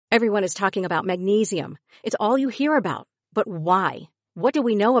Everyone is talking about magnesium. It's all you hear about. But why? What do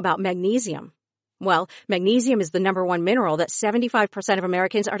we know about magnesium? Well, magnesium is the number one mineral that 75% of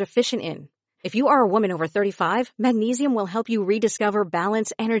Americans are deficient in. If you are a woman over 35, magnesium will help you rediscover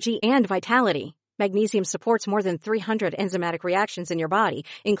balance, energy, and vitality. Magnesium supports more than 300 enzymatic reactions in your body,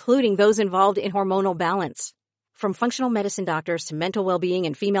 including those involved in hormonal balance. From functional medicine doctors to mental well-being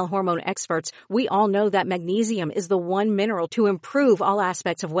and female hormone experts, we all know that magnesium is the one mineral to improve all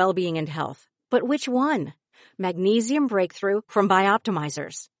aspects of well-being and health. But which one? Magnesium Breakthrough from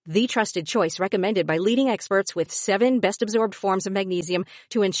Bioptimizers, the trusted choice recommended by leading experts with 7 best-absorbed forms of magnesium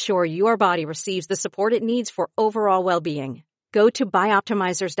to ensure your body receives the support it needs for overall well-being. Go to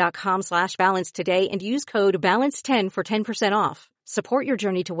bioptimizers.com/balance today and use code BALANCE10 for 10% off. Support your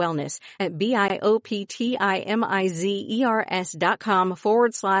journey to wellness at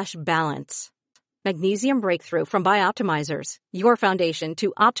bioptimizers.com/balance. Magnesium Breakthrough from Bioptimizers, your foundation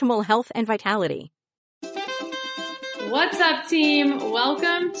to optimal health and vitality. What's up, team?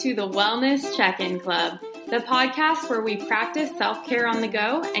 Welcome to the Wellness Check-In Club, the podcast where we practice self-care on the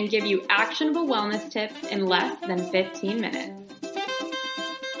go and give you actionable wellness tips in less than 15 minutes.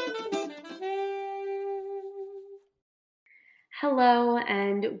 Hello,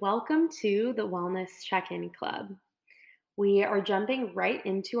 and welcome to the Wellness Check-In Club. We are jumping right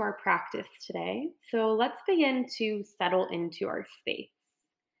into our practice today, so let's begin to settle into our space.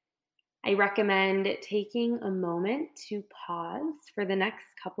 I recommend taking a moment to pause for the next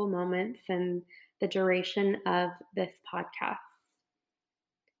couple moments in the duration of this podcast.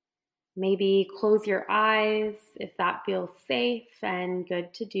 Maybe close your eyes if that feels safe and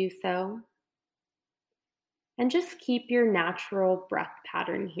good to do so. And just keep your natural breath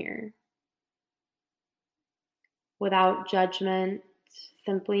pattern here. Without judgment,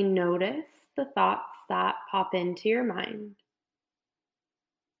 simply notice the thoughts that pop into your mind.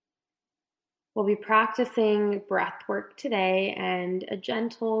 We'll be practicing breath work today and a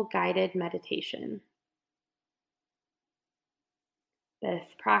gentle guided meditation. This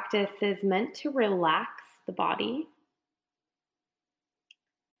practice is meant to relax the body.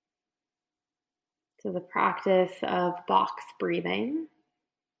 So the practice of box breathing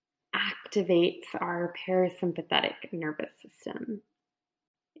activates our parasympathetic nervous system.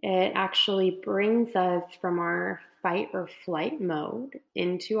 It actually brings us from our fight or flight mode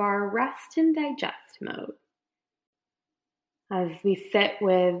into our rest and digest mode. As we sit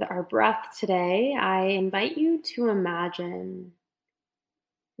with our breath today, I invite you to imagine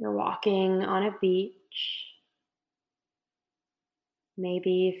you're walking on a beach,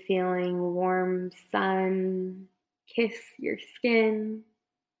 maybe feeling warm sun kiss your skin,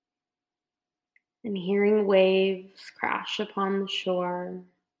 and hearing waves crash upon the shore.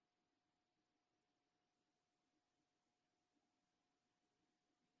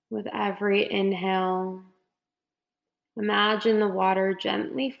 With every inhale, imagine the water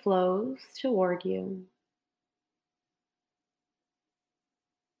gently flows toward you.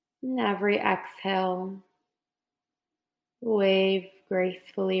 And every exhale, the wave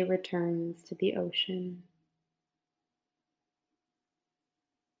gracefully returns to the ocean.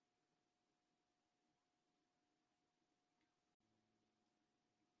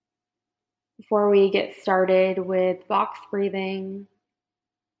 Before we get started with box breathing,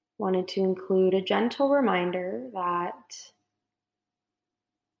 I wanted to include a gentle reminder that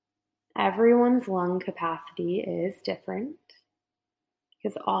everyone's lung capacity is different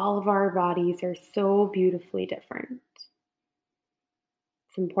because all of our bodies are so beautifully different.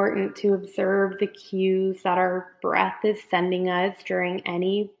 It's important to observe the cues that our breath is sending us during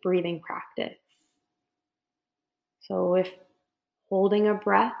any breathing practice. So if holding a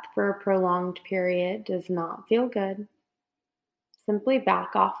breath for a prolonged period does not feel good, simply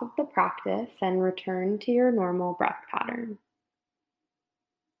back off of the practice and return to your normal breath pattern.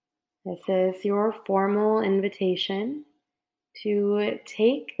 This is your formal invitation to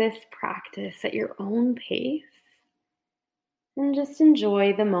take this practice at your own pace and just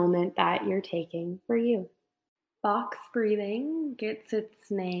enjoy the moment that you're taking for you. Box breathing gets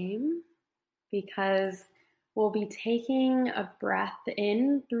its name because we'll be taking a breath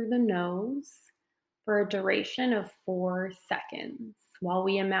in through the nose for a duration of 4 seconds while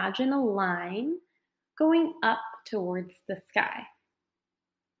we imagine a line going up towards the sky.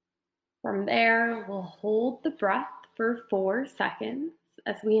 From there, we'll hold the breath for 4 seconds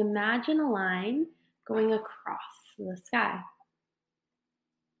as we imagine a line going across the sky.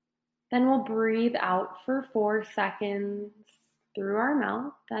 Then we'll breathe out for 4 seconds through our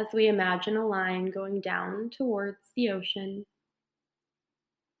mouth as we imagine a line going down towards the ocean.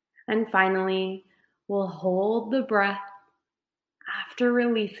 And finally, we'll hold the breath after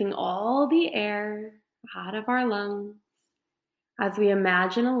releasing all the air out of our lungs, as we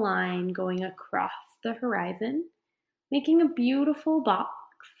imagine a line going across the horizon, making a beautiful box,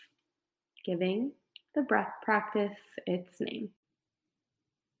 giving the breath practice its name.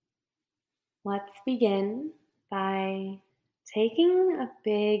 Let's begin by taking a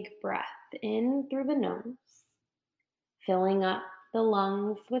big breath in through the nose, filling up the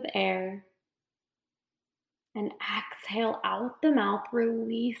lungs with air, and exhale out the mouth,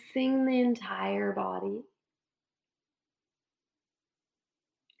 releasing the entire body.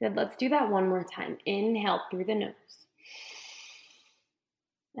 Good, let's do that one more time. Inhale through the nose.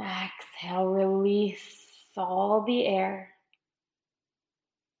 Exhale, release all the air.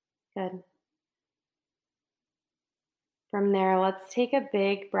 Good. From there, let's take a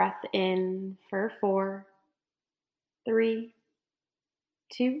big breath in for 4, 3,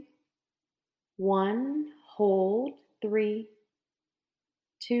 2, 1. Hold. 3,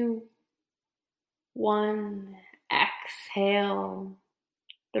 2, 1. Exhale.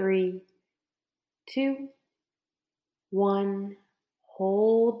 3, 2, 1.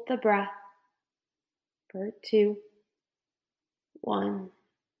 Hold the breath for 2, 1.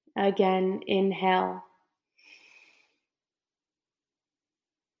 Again, inhale.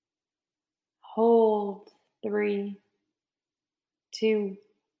 Hold. 3, 2,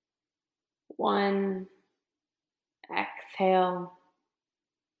 1. Exhale.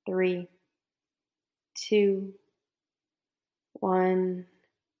 3, 2, 1.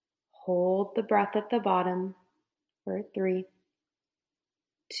 Hold the breath at the bottom for 3,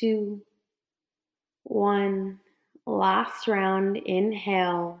 2, 1. Last round.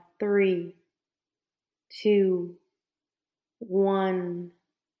 Inhale. 3, 2, 1.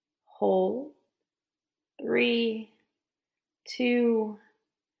 Hold. 3, 2,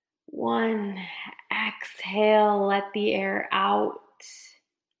 1. Exhale. Let the air out.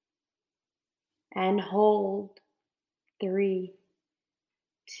 And hold. 3,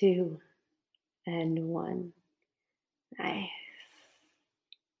 2, and 1. Nice.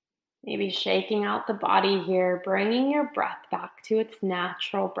 Maybe shaking out the body here, bringing your breath back to its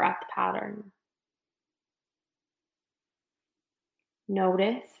natural breath pattern.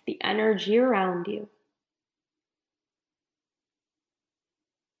 Notice the energy around you.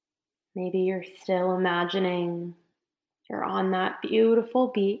 Maybe you're still imagining you're on that beautiful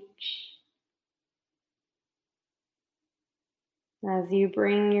beach. As you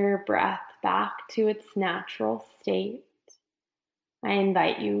bring your breath back to its natural state, I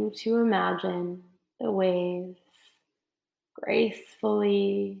invite you to imagine the waves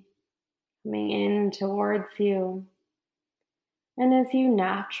gracefully coming in towards you. And as you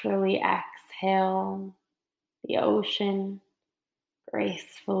naturally exhale, the ocean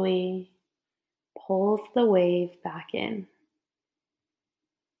gracefully pulls the wave back in.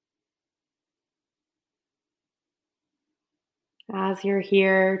 As you're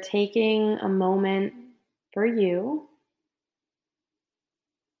here, taking a moment for you,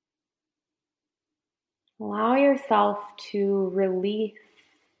 allow yourself to release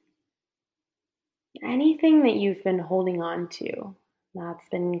anything that you've been holding on to that's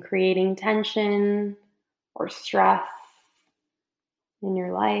been creating tension or stress in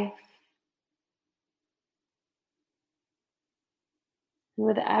your life. And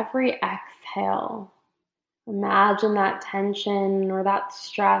with every exhale, imagine that tension or that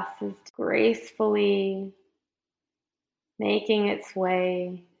stress is gracefully making its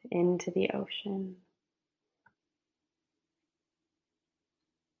way into the ocean.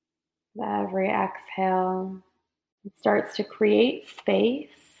 With every exhale, it starts to create space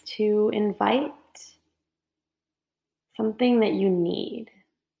to invite something that you need.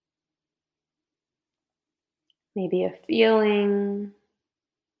 Maybe a feeling,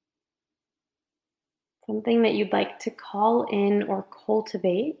 something that you'd like to call in or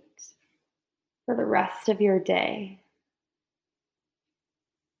cultivate for the rest of your day.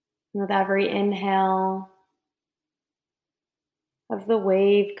 And with every inhale, as the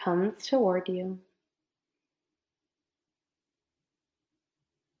wave comes toward you,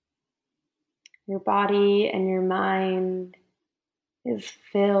 your body and your mind is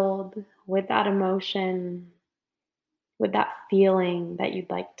filled with that emotion, with that feeling that you'd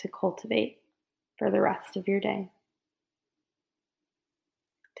like to cultivate for the rest of your day.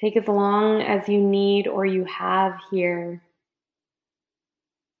 Take as long as you need or you have here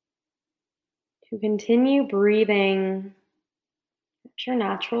to continue breathing at your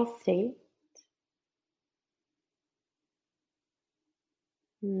natural state.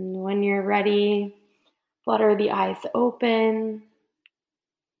 And when you're ready, flutter the eyes open.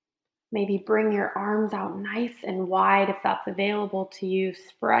 Maybe bring your arms out nice and wide if that's available to you,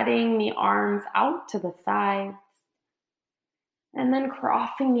 spreading the arms out to the sides. And then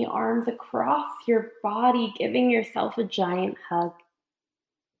crossing the arms across your body, giving yourself a giant hug.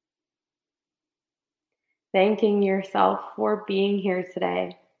 Thanking yourself for being here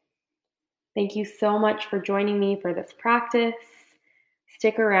today. Thank you so much for joining me for this practice.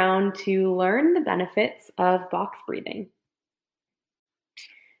 Stick around to learn the benefits of box breathing.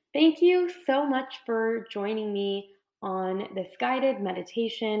 Thank you so much for joining me on this guided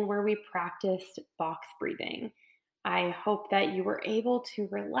meditation where we practiced box breathing. I hope that you were able to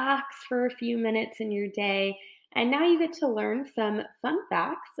relax for a few minutes in your day, and now you get to learn some fun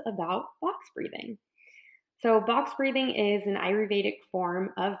facts about box breathing. So, box breathing is an Ayurvedic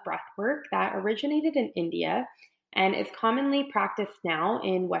form of breath work that originated in India and is commonly practiced now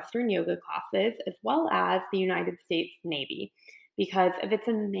in Western yoga classes as well as the United States Navy because of its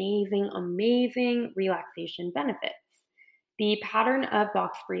amazing relaxation benefits. The pattern of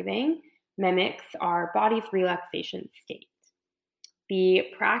box breathing mimics our body's relaxation state. The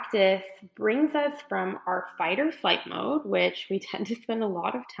practice brings us from our fight or flight mode, which we tend to spend a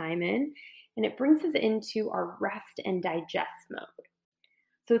lot of time in, and it brings us into our rest and digest mode.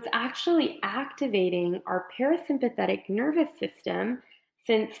 So it's actually activating our parasympathetic nervous system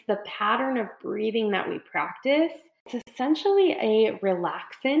since the pattern of breathing that we practice is essentially a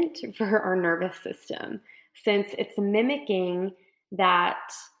relaxant for our nervous system since it's mimicking that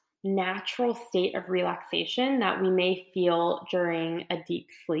natural state of relaxation that we may feel during a deep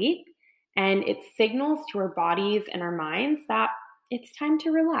sleep. And it signals to our bodies and our minds that it's time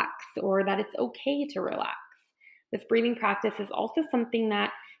to relax or that it's okay to relax. This breathing practice is also something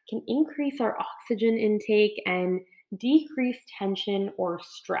that can increase our oxygen intake and decrease tension or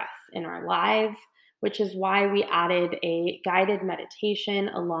stress in our lives, which is why we added a guided meditation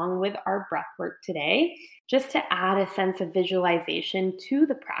along with our breath work today, just to add a sense of visualization to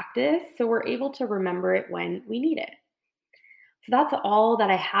the practice so we're able to remember it when we need it. So that's all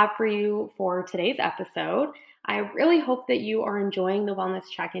that I have for you for today's episode. I really hope that you are enjoying the Wellness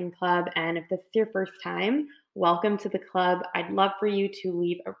Check-In Club. And if this is your first time, welcome to the club. I'd love for you to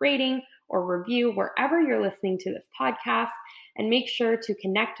leave a rating or review wherever you're listening to this podcast. And make sure to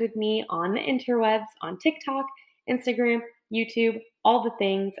connect with me on the interwebs, on TikTok, Instagram, YouTube, all the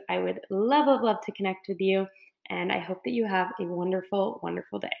things. I would love to connect with you. And I hope that you have a wonderful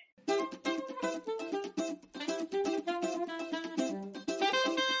day.